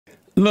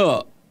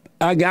Look,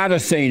 I gotta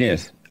say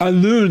this. I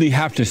literally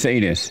have to say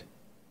this.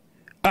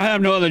 I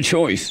have no other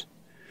choice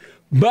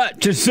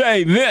but to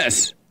say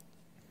this.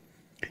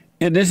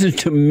 And this is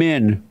to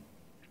men.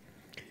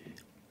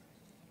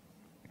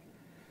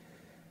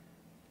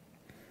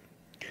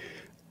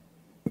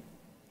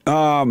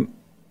 I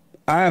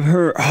have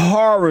heard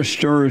horror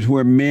stories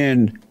where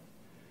men,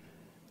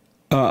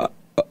 things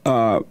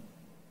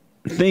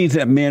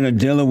that men are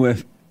dealing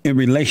with in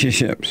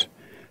relationships,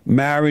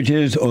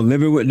 marriages, or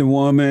living with the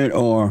woman,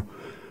 or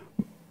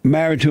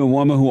married to a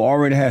woman who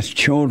already has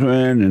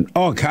children, and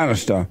all kind of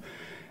stuff.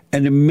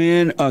 And the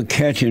men are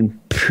catching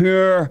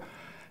pure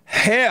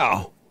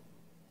hell.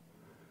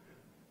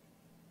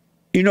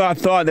 You know, I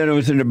thought that it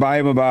was in the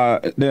Bible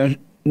about there's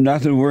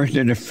nothing worse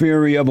than the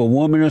fury of a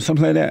woman or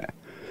something like that.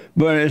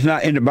 But it's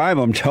not in the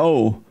Bible, I'm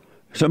told.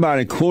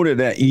 Somebody quoted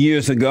that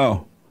years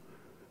ago.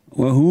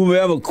 Well,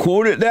 whoever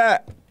quoted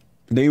that,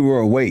 they were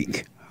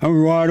awake.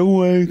 I'm wide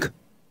awake.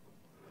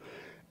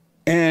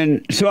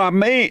 And so I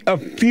made a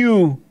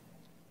few,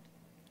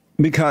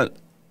 because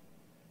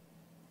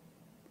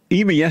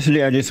even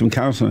yesterday I did some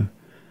counseling.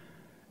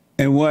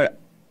 And what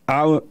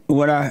I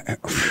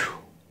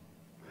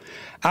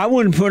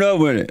wouldn't put up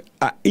with it.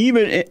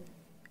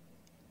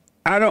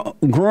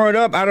 Growing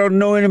up, I don't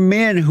know any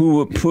men who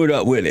would put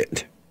up with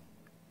it.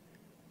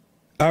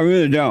 I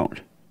really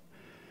don't.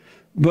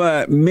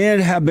 But men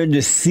have been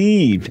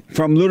deceived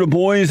from little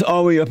boys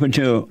all the way up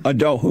until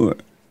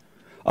adulthood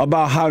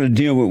about how to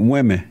deal with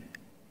women.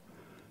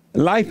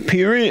 Life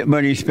period,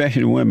 but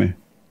especially women.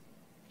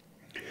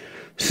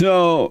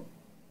 So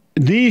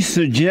these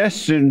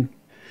suggestions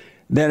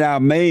that I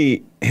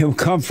made have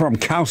come from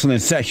counseling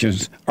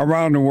sessions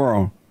around the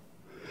world.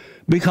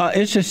 Because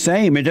it's the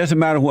same. It doesn't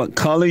matter what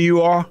color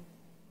you are,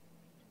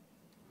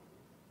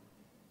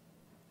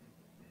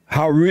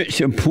 how rich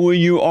or poor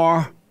you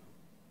are,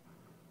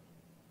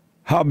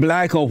 how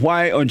black or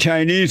white or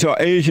Chinese or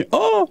Asian,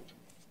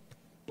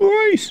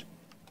 race,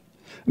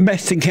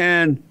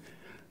 Mexican,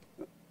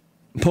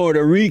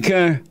 Puerto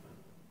Rican,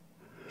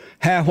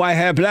 half white,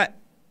 half black.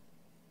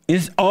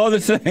 It's all the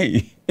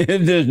same.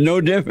 There's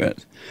no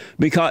difference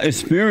because it's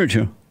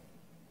spiritual.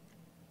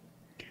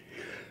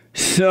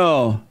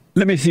 So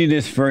let me see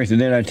this first,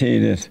 and then I tell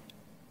you this.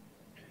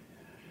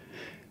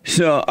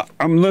 So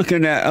I'm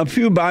looking at a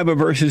few Bible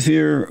verses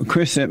here.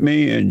 Chris sent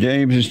me, and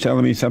James is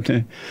telling me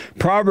something.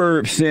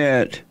 Proverbs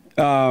said,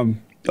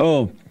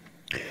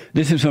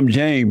 this is from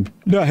James,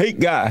 the hate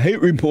guy,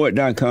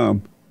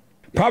 hatereport.com.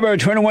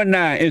 Proverbs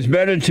 21:9, it's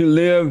better to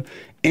live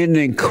in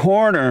the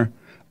corner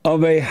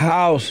of a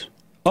house,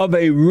 of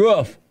a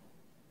roof,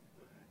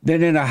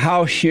 than in a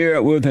house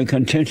shared with a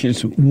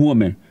contentious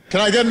woman. Can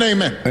I get an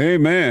amen?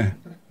 Amen.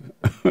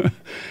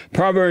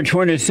 Proverbs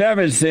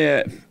 27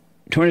 said,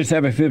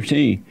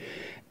 27:15,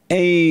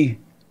 a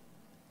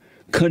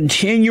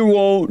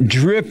continual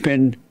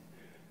dripping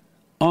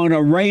on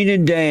a rainy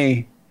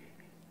day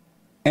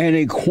and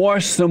a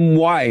quarrelsome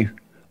wife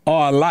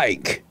are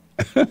alike.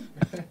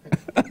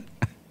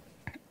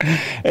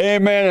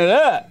 Amen to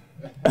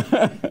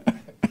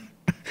that.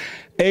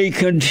 A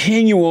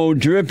continual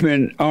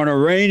dripping on a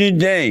rainy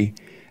day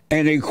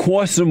and a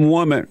quarrelsome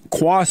woman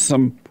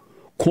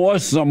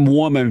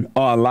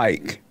are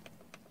alike.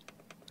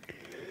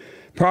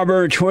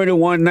 Proverbs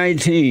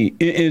 21:19,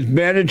 it is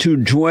better to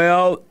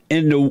dwell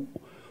in the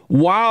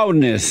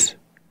wildness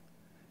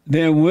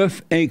than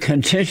with a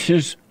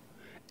contentious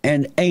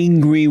and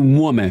angry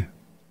woman.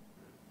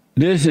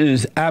 This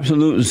is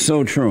absolutely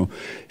so true.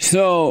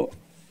 So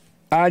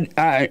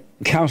I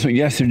counseled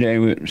yesterday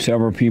with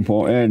several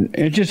people, and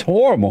it's just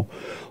horrible.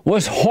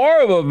 What's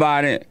horrible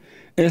about it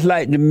is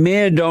like the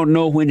men don't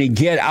know when to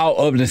get out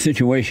of the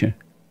situation.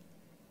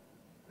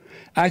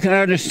 I can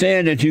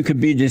understand that you could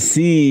be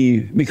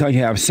deceived because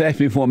you have sex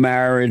before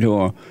marriage,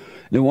 or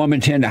the woman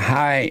tend to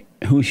hide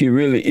who she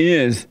really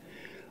is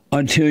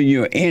until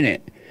you're in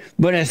it.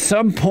 But at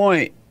some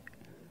point,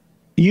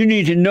 you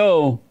need to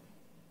know,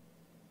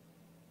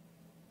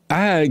 I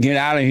had to get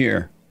out of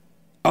here.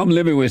 I'm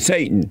living with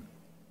Satan.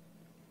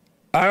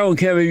 I don't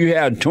care if you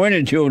have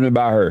 20 children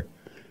by her.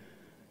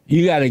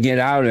 You got to get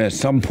out at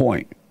some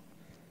point.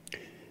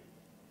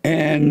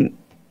 And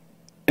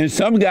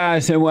some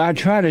guys say, well, I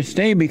try to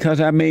stay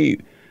because I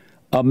made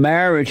a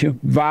marriage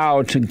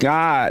vow to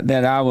God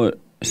that I would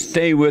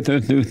stay with her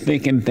through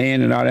thick and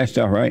thin and all that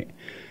stuff, right?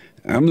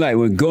 I'm like,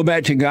 well, go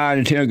back to God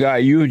and tell God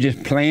you were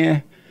just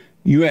playing.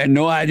 You had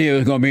no idea it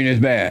was going to be this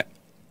bad.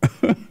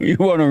 You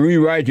want to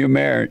rewrite your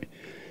marriage.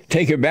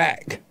 Take it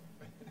back.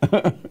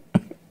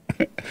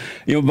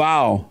 Your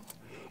vow.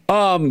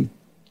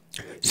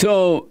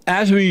 So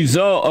as a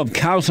result of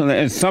counseling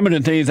and some of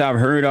the things I've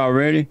heard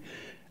already,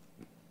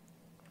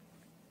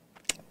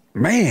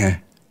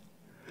 man,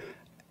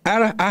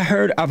 I've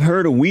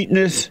heard of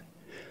weakness,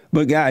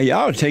 but guys,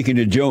 y'all are taking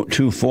the joke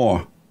too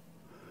far.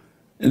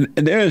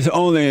 There's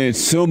only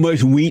so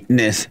much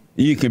weakness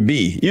you can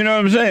be. You know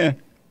what I'm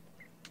saying?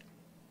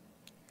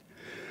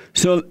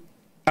 So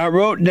I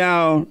wrote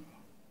down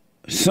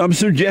some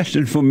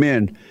suggestions for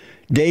men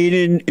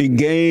dating,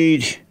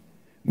 engaged,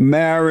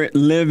 married,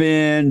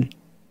 live-in,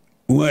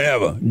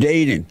 whatever,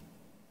 dating.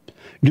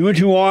 Do what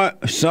you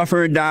want,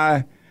 suffer or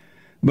die,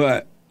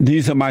 but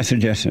these are my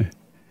suggestions.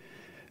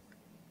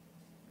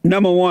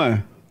 Number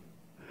one,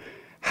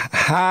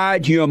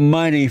 hide your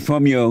money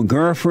from your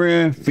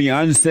girlfriend,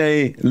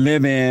 fiance,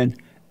 live-in,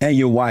 and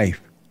your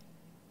wife,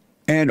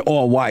 and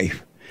or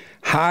wife.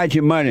 Hide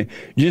your money.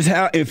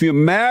 If you're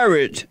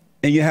married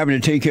and you're having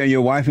to take care of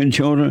your wife and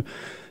children,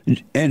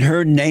 and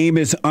her name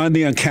is on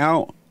the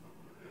account,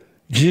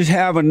 just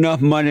have enough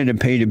money to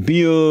pay the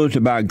bills,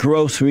 to buy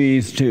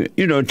groceries, to,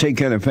 take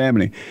care of the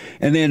family.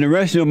 And then the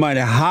rest of your money,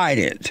 hide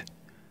it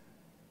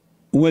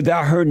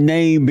without her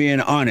name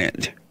being on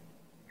it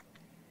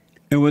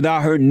and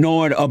without her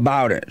knowing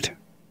about it.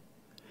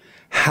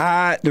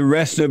 Hide the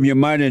rest of your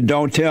money and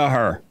don't tell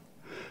her.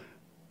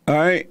 All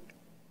right?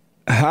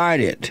 Hide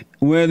it,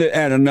 whether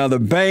at another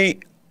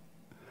bank,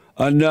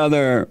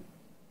 another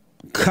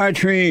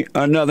country,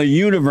 another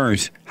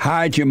universe.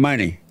 Hide your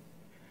money.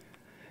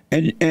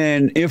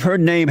 And if her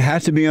name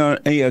has to be on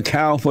a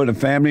account for the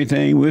family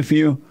thing with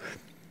you,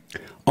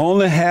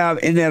 only have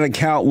in that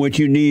account what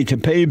you need to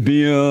pay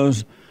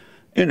bills,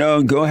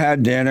 go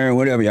have dinner,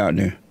 whatever y'all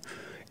do.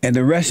 And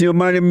the rest of your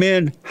money,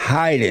 men,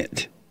 hide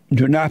it.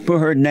 Do not put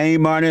her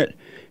name on it.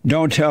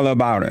 Don't tell her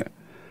about it.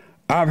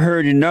 I've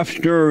heard enough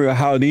story of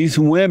how these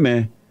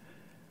women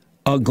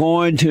are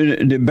going to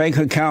the bank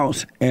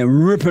accounts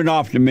and ripping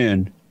off the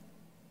men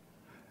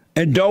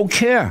and don't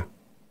care.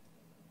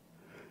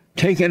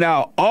 Taking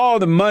out all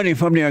the money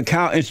from the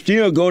account and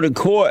still go to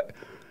court,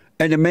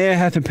 and the man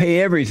has to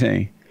pay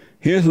everything.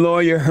 His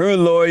lawyer, her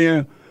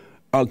lawyer,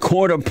 a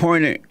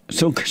court-appointed,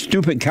 so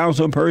stupid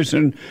council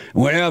person,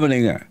 whatever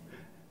they got.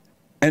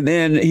 And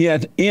then he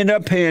has to end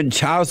up paying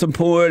child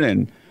support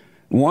and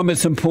woman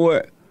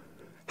support.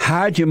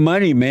 Hide your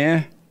money,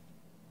 man.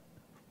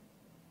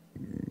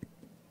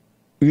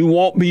 You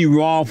won't be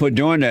wrong for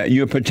doing that.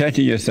 You're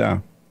protecting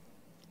yourself.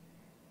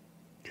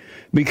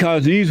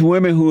 Because these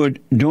women who are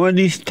doing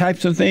these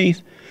types of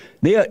things,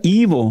 they are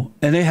evil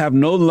and they have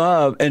no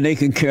love and they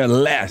can care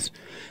less.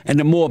 And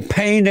the more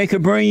pain they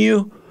can bring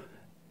you,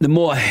 the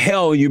more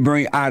hell you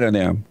bring out of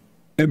them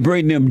and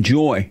bring them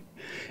joy.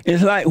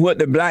 It's like what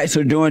the blacks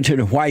are doing to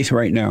the whites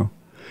right now.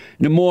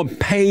 The more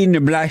pain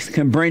the blacks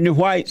can bring the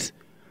whites,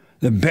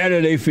 the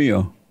better they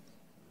feel.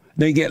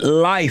 They get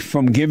life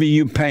from giving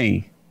you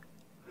pain.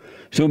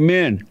 So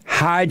men,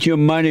 hide your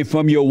money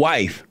from your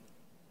wife.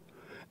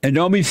 And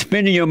don't be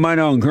spending your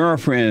money on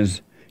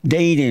girlfriends,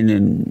 dating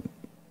and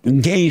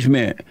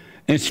engagement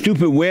and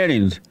stupid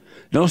weddings.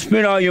 Don't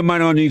spend all your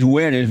money on these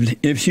weddings.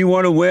 If she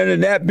want a wedding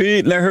that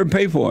big, let her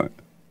pay for it.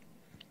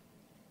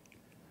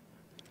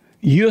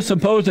 You're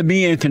supposed to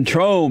be in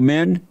control,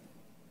 men.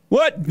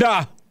 What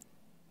the?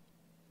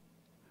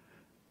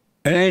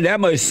 It ain't that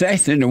much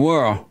sex in the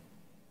world.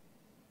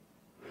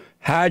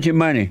 Hide your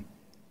money.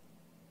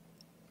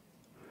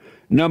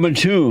 Number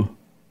two,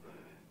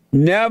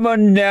 never,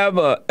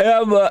 never,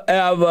 ever,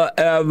 ever,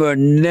 ever,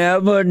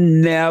 never,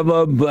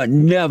 never, but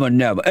never,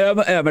 never,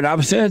 ever, ever. And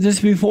I've said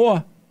this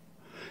before,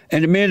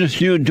 and the men are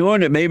still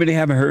doing it. Maybe they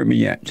haven't heard me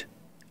yet.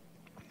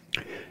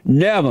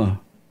 Never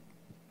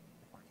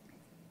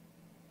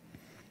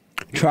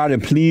try to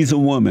please a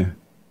woman.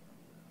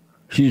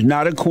 She's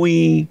not a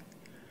queen.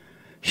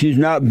 She's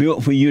not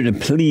built for you to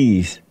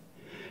please.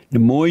 The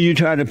more you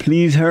try to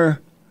please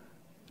her,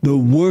 the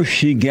worse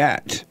she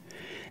gets.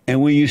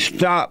 And when you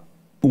stop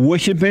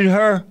worshiping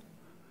her,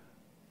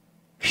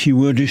 she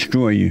will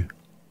destroy you.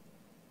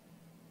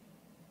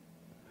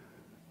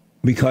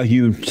 Because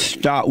you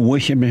stop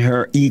worshiping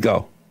her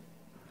ego.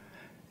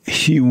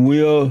 She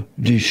will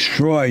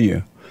destroy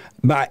you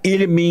by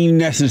any means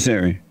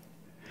necessary.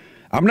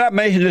 I'm not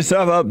making this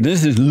stuff up.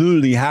 This is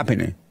literally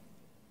happening.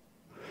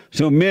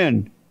 So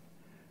men,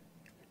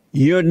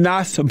 you're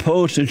not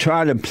supposed to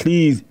try to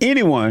please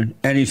anyone,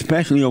 and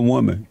especially a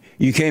woman.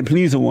 You can't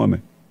please a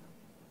woman.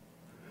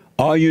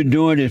 All you're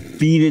doing is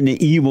feeding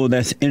the evil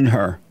that's in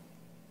her.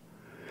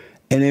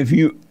 And if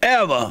you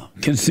ever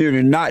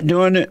consider not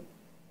doing it,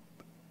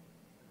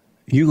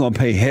 you're going to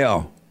pay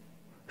hell.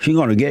 She's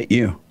going to get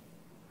you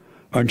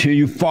until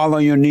you fall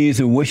on your knees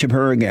and worship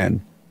her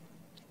again.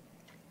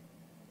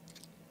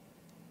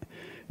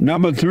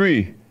 Number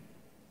three,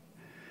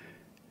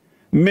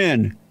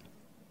 men.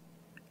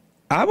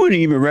 I wouldn't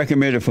even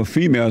recommend it for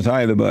females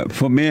either, but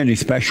for men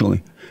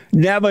especially.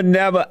 Never,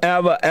 never,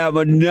 ever,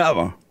 ever,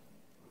 never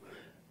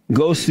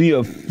go see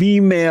a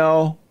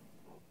female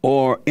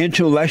or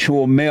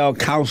intellectual male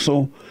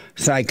counsel,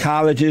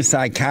 psychologist,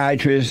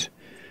 psychiatrist,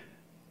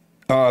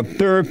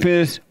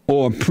 therapist,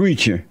 or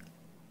preacher.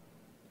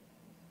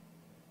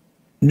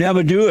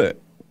 Never do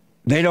it.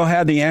 They don't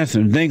have the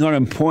answers. They're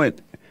going to point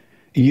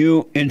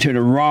you into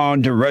the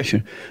wrong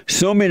direction.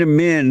 So many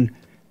men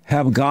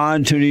have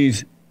gone to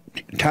these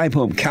type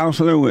of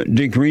counselor with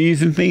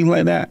degrees and things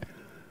like that.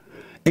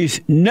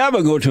 It's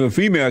never go to a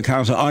female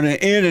counselor on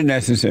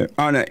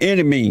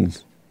any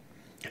means.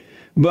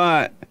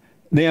 But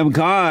they have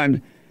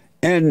gone,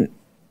 and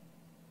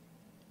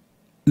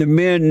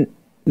the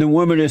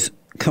woman is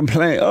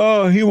complain,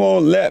 oh, he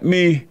won't let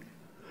me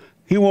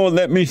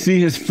see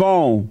his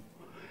phone.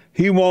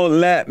 He won't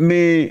let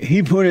me,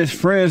 he put his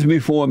friends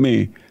before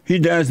me. He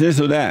does this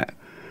or that.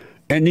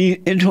 And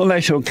the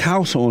intellectual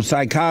counsel,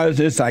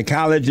 psychiatrists,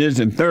 psychologists,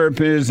 and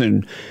therapists,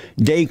 and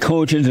day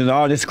coaches, and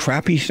all this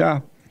crappy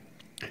stuff,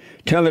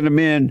 telling the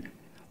men,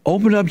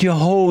 open up your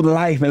whole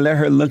life and let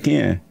her look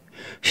in.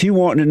 She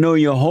wants to know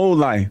your whole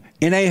life.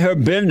 It ain't her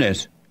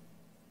business.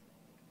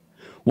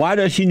 Why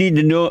does she need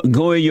to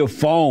go in your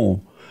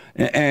phone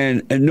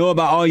and know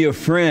about all your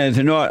friends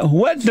and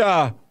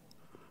all?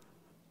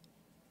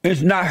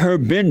 It's not her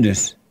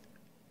business.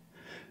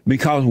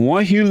 Because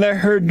once you let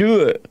her do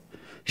it,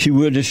 she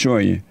will destroy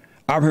you.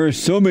 I've heard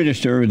so many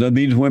stories of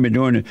these women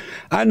doing it.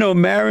 I know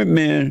married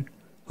men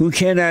who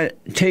cannot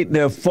take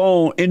their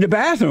phone in the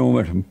bathroom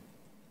with them.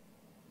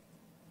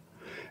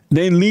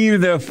 They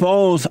leave their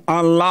phones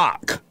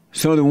unlocked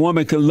so the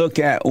woman can look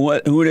at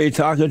who they're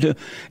talking to.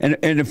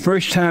 And the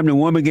first time the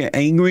woman get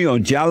angry or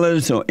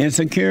jealous or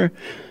insecure,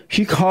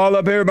 she call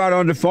up everybody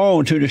on the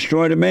phone to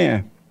destroy the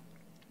man.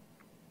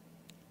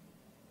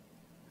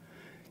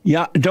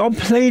 Yeah, don't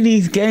play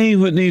these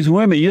games with these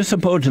women. You're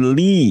supposed to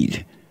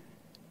lead,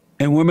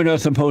 and women are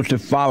supposed to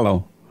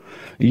follow.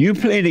 You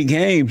play the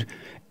games.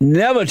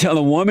 Never tell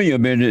a woman your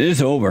business.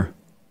 It's over.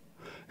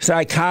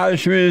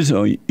 Psychiatrist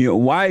or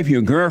your wife,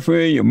 your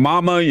girlfriend, your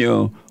mama,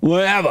 your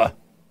whatever.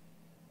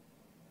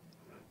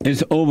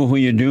 It's over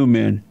when you do,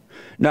 men.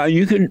 Now,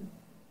 you can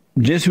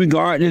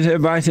disregard this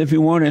advice if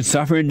you want and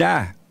suffer and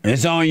die.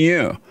 It's on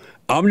you.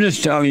 I'm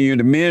just telling you,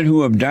 the men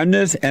who have done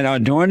this and are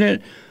doing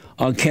it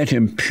are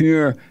catching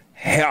pure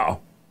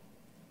hell.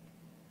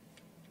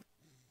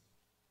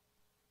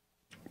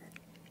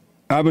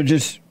 I was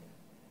just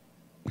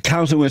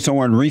counseling with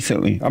someone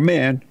recently, a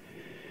man.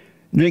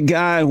 The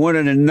guy, one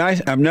of the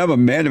nice, I've never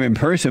met him in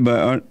person,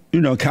 but,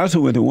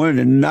 counseling with him, one of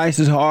the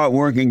nicest,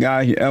 hard-working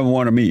guys you ever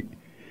want to meet.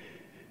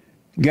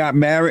 Got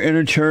married in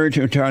a church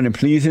and trying to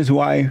please his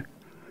wife.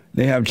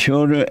 They have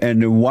children,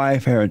 and the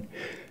wife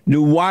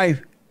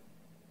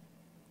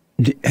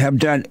have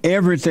done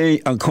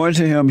everything, according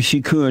to him,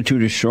 she could to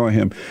destroy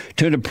him.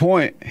 To the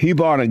point, he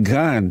bought a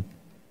gun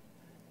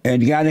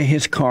and got in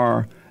his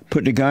car,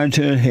 put the gun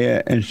to his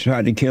head, and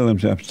tried to kill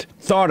himself.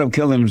 Thought of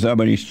killing himself,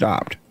 but he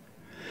stopped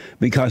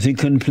because he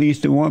couldn't please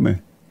the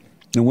woman.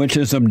 And went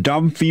to some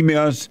dumb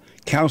female's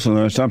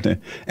counselor or something,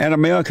 and a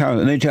male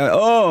counselor, and they tell her,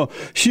 oh,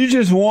 she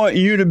just want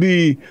you to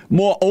be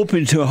more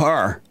open to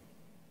her.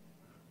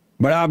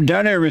 But I've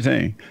done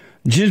everything.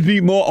 Just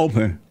be more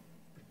open.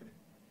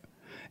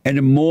 And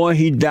the more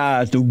he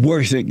dies, the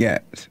worse it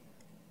gets.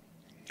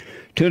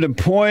 To the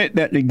point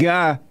that the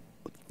guy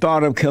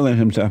thought of killing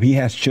himself. He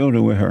has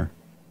children with her.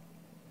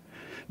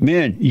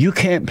 Men, you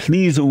can't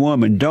please a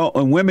woman.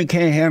 Women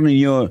can't handle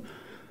your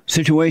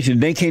situation.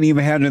 They can't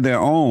even handle their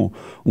own.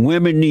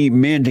 Women need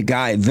men to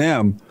guide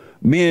them.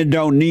 Men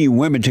don't need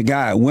women to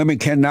guide. Women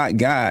cannot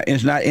guide.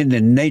 It's not in their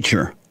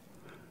nature.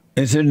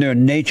 It's in their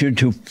nature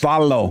to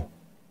follow,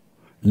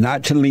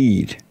 not to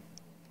lead.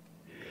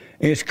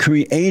 It's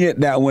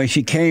created that way.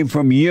 She came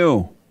from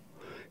you.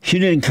 She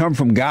didn't come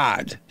from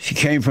God. She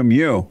came from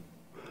you.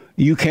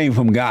 You came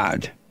from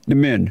God, the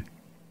men.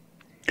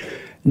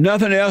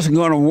 Nothing else is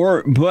going to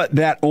work but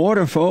that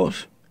order,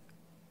 folks.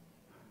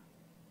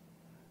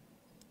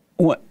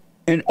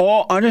 In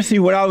all honesty,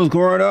 when I was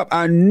growing up,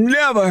 I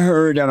never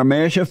heard that a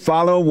man should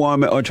follow a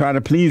woman or try to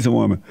please a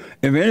woman.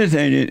 If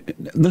anything,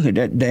 look at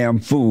that damn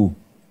fool.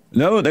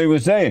 That's what they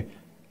would say.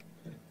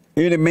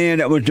 Any man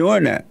that was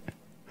doing that.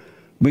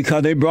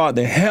 Because they brought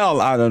the hell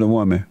out of the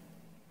woman.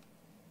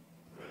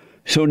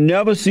 So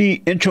never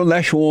see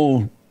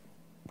intellectual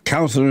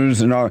counselors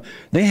and all.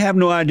 They have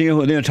no idea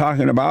what they're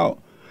talking about.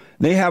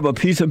 They have a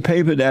piece of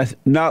paper that's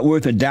not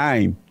worth a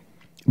dime,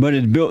 but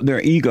it's built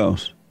their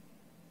egos.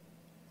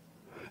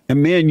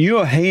 And men,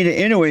 you're hated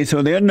anyway,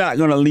 so they're not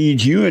going to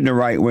lead you in the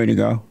right way to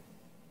go.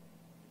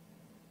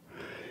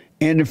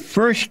 And the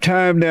first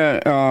time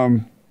that,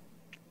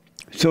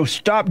 so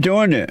stop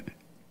doing it,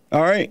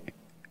 all right?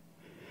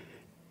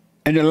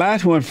 And the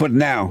last one for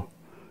now.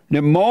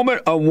 The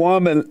moment a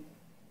woman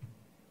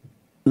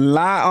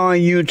lie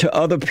on you to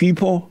other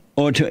people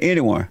or to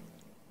anyone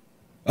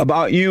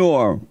about you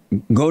or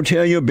go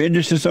tell your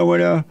business to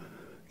someone else,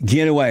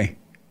 get away.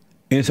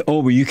 It's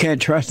over. You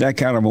can't trust that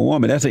kind of a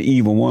woman. That's an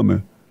evil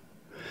woman.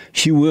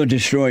 She will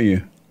destroy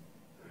you.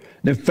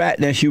 The fact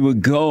that she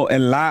would go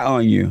and lie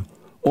on you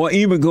or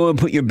even go and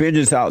put your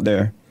business out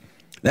there,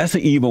 that's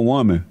an evil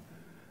woman.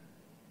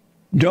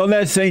 Don't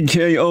let Satan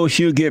tell you, oh,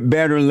 she'll get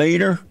better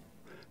later.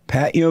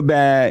 Pack your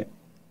bag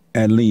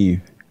and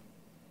leave.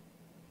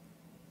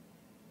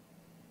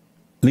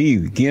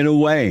 Leave. Get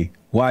away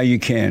while you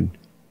can.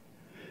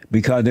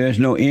 Because there's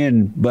no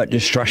end but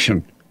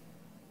destruction.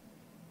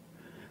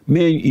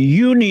 Man,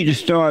 you need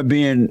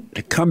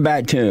to come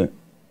back to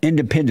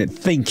independent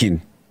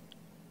thinking.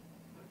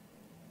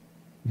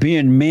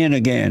 Being men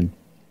again.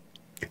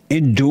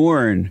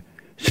 Enduring.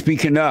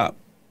 Speaking up.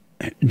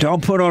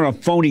 Don't put on a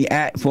phony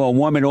act for a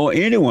woman or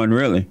anyone,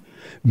 really.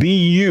 Be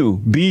you.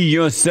 Be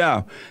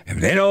yourself. If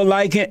they don't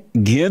like it,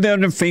 give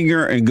them the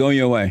finger and go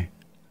your way.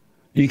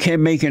 You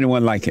can't make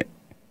anyone like it.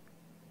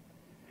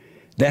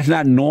 That's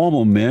not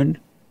normal, men.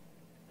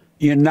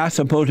 You're not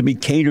supposed to be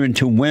catering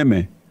to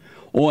women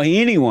or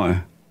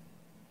anyone.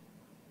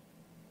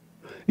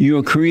 You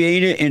are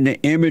created in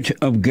the image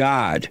of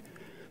God.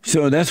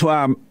 So that's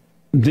why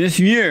this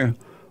year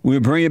we're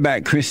bringing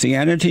back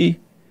Christianity.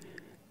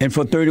 And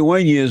for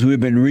 31 years, we've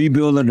been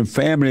rebuilding the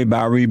family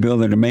by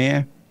rebuilding the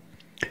man.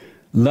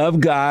 Love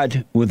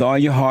God with all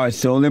your heart,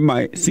 soul, and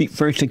might. Seek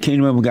first the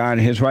kingdom of God in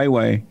his right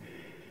way.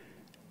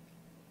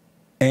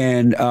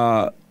 And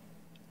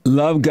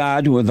love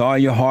God with all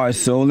your heart,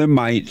 soul, and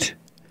might,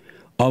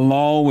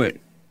 along with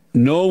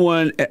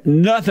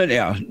nothing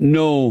else.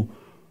 No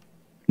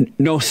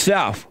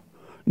self,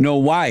 no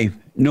wife,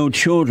 no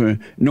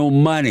children, no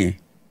money,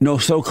 no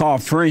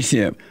so-called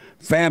friendship,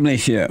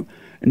 familyship,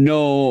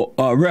 no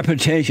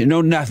reputation,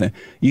 no nothing.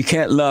 You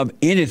can't love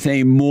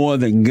anything more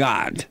than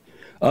God.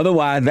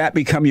 Otherwise, that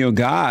become your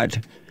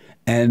God,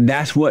 and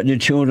that's what the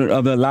children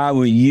of the lie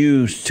will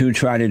use to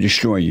try to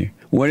destroy you.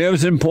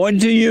 Whatever's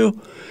important to you,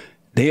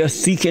 they'll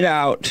seek it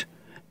out,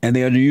 and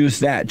they'll use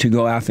that to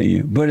go after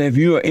you. But if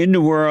you are in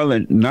the world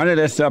and none of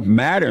that stuff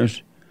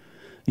matters,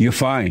 you're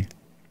fine.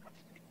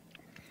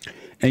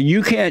 And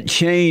you can't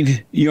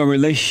change your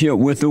relationship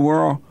with the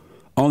world.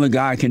 Only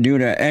God can do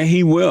that, and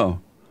he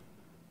will.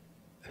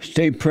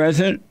 Stay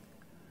present.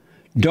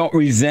 Don't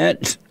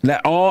resent.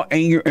 Let all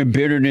anger and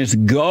bitterness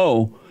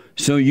go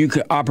so you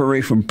can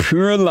operate from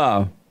pure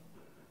love.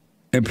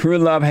 And pure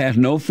love has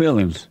no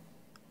feelings,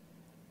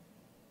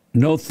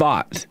 no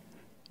thoughts,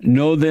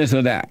 no this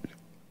or that.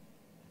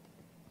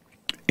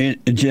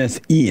 It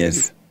just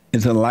is.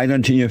 It's a light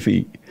unto your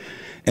feet.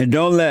 And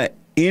don't let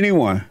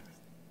anyone,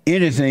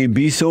 anything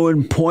be so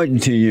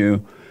important to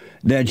you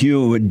that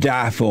you would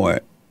die for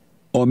it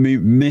or be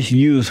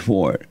misused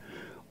for it.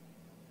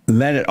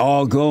 Let it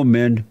all go,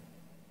 men.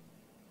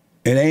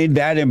 It ain't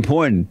that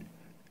important.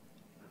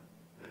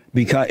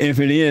 Because if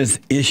it is,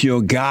 it's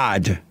your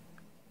God.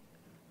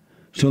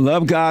 So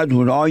love God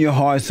with all your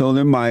heart, soul,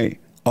 and might,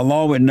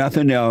 along with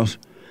nothing else,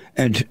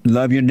 and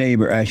love your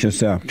neighbor as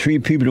yourself.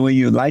 Treat people the way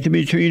you'd like to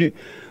be treated,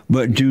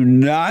 but do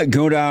not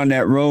go down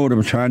that road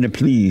of trying to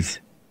please.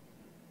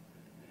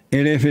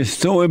 And if it's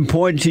so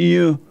important to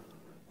you,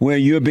 where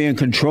you're being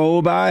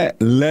controlled by it,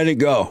 let it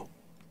go.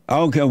 I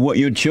don't care what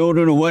your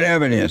children or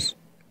whatever it is.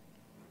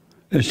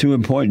 It's too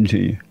important to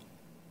you.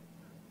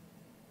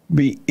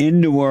 Be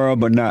in the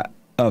world, but not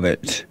of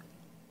it.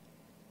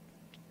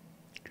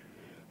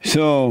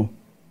 So,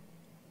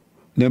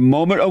 the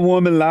moment a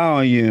woman lie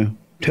on you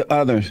to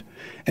others,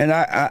 and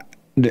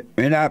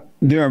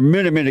there are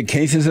many, many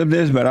cases of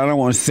this, but I don't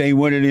want to say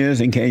what it is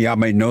in case y'all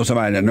may know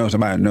somebody that knows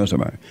somebody that knows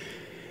somebody.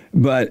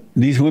 But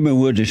these women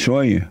will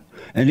destroy you.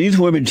 And these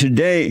women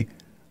today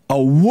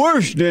are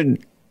worse than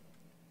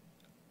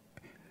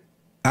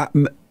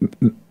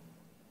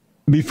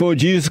before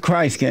Jesus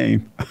Christ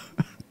came.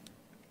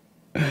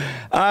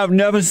 I've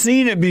never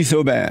seen it be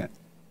so bad.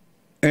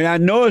 And I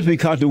know it's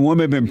because the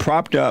woman been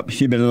propped up.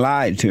 She's been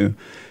lied to.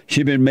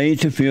 She's been made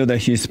to feel that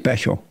she's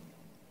special.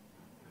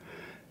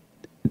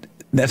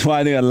 That's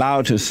why they're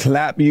allowed to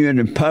slap you in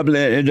the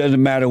public. It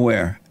doesn't matter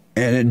where.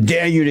 And then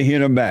dare you to hit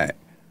them back.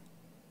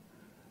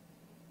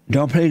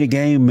 Don't play the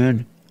game,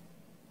 man.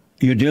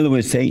 You're dealing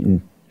with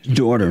Satan's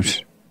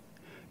daughters.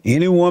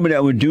 Any woman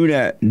that would do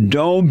that,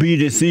 don't be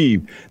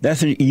deceived.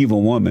 That's an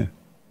evil woman.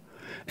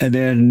 And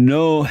there's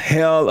no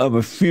hell of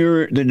a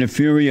fury than the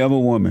fury of a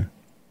woman.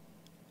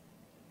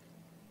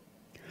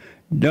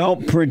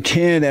 Don't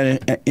pretend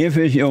that if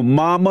it's your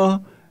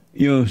mama,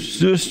 your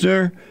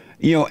sister,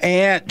 your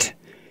aunt,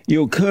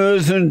 your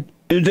cousin,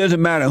 it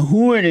doesn't matter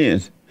who it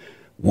is.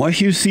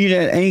 Once you see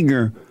that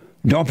anger,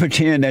 don't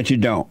pretend that you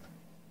don't.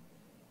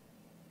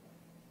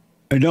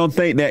 And don't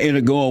think that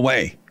it'll go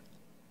away.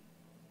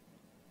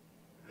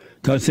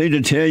 Because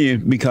Satan tell you,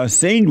 because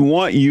Satan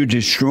wants you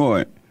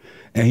destroyed.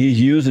 And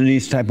he's using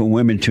these type of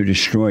women to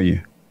destroy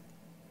you.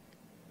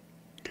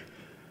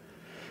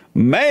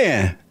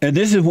 Man, and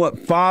this is what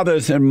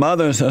fathers and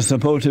mothers are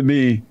supposed to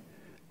be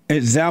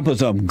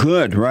examples of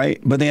good, right?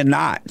 But they're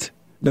not.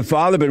 The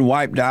father been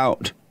wiped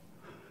out.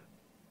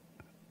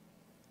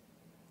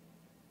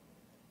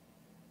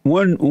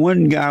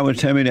 One guy was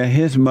telling me that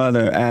his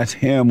mother asked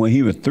him when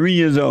he was 3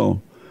 years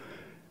old,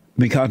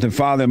 because the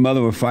father and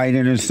mother were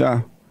fighting and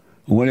stuff,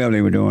 whatever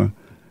they were doing,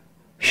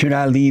 should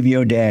I leave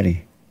your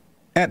daddy?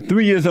 At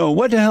 3 years old,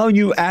 what the hell are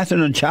you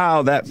asking a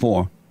child that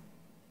for?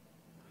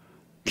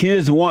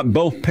 Kids want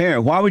both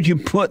parents. Why would you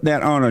put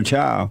that on a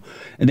child?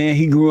 And then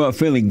he grew up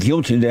feeling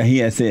guilty that he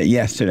had said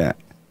yes to that.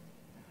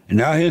 And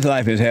now his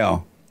life is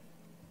hell.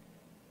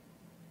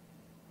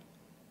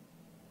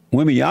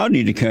 Women, y'all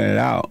need to cut it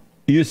out.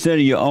 You're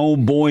setting your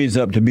own boys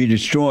up to be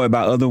destroyed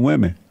by other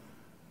women.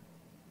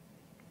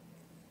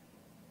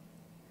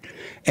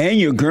 And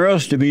your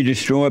girls to be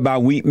destroyed by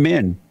weak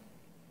men.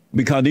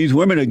 Because these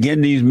women are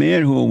getting these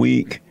men who are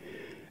weak.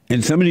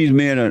 And some of these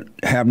men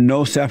have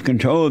no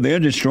self-control. They're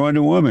destroying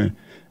the woman.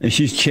 And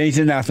she's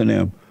chasing after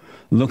them.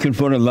 looking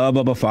for the love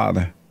of a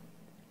father.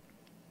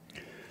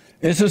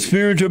 It's a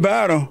spiritual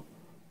battle.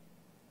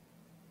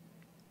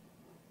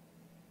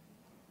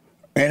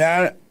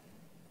 And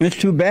it's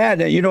too bad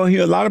that you don't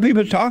hear a lot of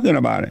people talking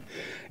about it.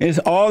 It's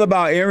all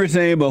about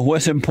everything but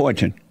what's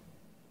important.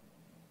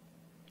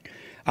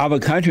 Our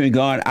country has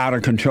gone out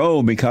of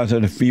control because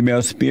of the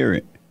female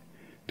spirit.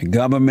 The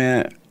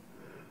government.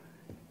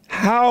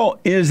 How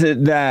is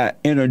it that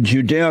in a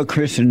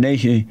Judeo-Christian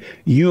nation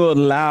you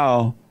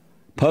allow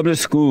public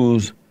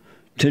schools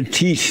to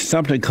teach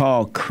something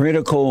called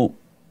critical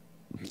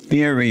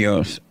theory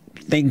or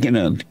thinking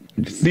of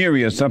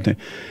theory or something,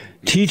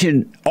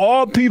 teaching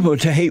all people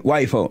to hate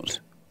white folks?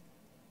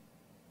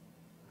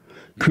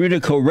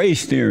 Critical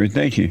race theory,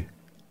 thank you.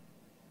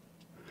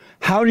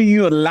 How do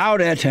you allow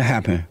that to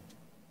happen?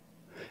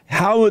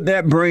 How would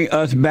that bring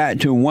us back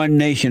to one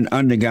nation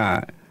under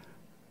God?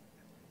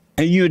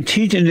 And you're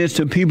teaching this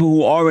to people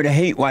who already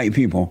hate white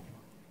people.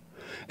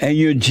 And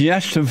you're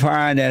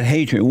justifying that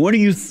hatred. What do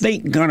you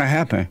think is going to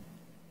happen?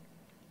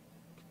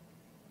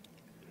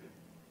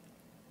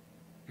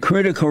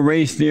 Critical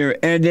race theory.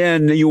 And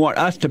then you want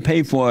us to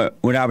pay for it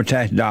with our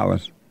tax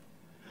dollars.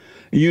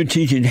 You're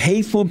teaching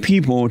hateful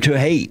people to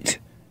hate.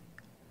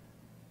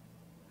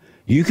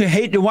 You can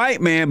hate the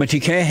white man, but you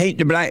can't hate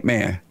the black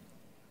man.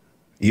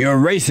 You're a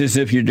racist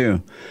if you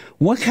do.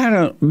 What kind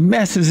of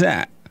mess is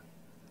that?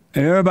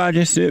 And everybody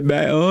just sit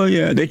back, oh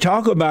yeah, they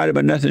talk about it,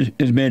 but nothing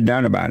is being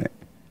done about it.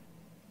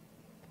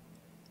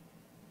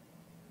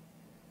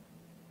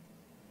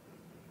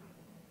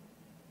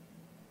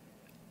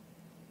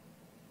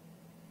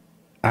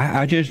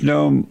 I just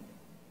don't,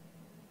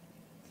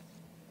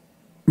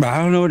 I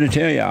don't know what to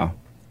tell y'all.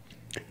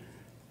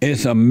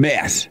 It's a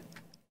mess.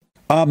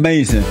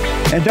 Amazing.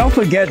 And don't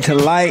forget to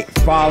like,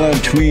 follow,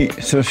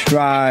 tweet,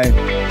 subscribe,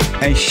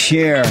 and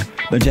share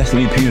the Jesse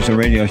Lee Peterson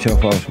radio show,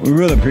 folks. We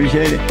really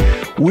appreciate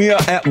it. We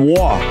are at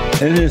war.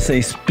 It is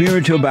a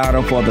spiritual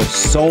battle for the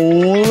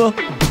soul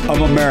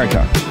of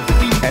America.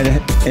 And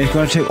it's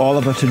going to take all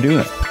of us to do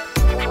it.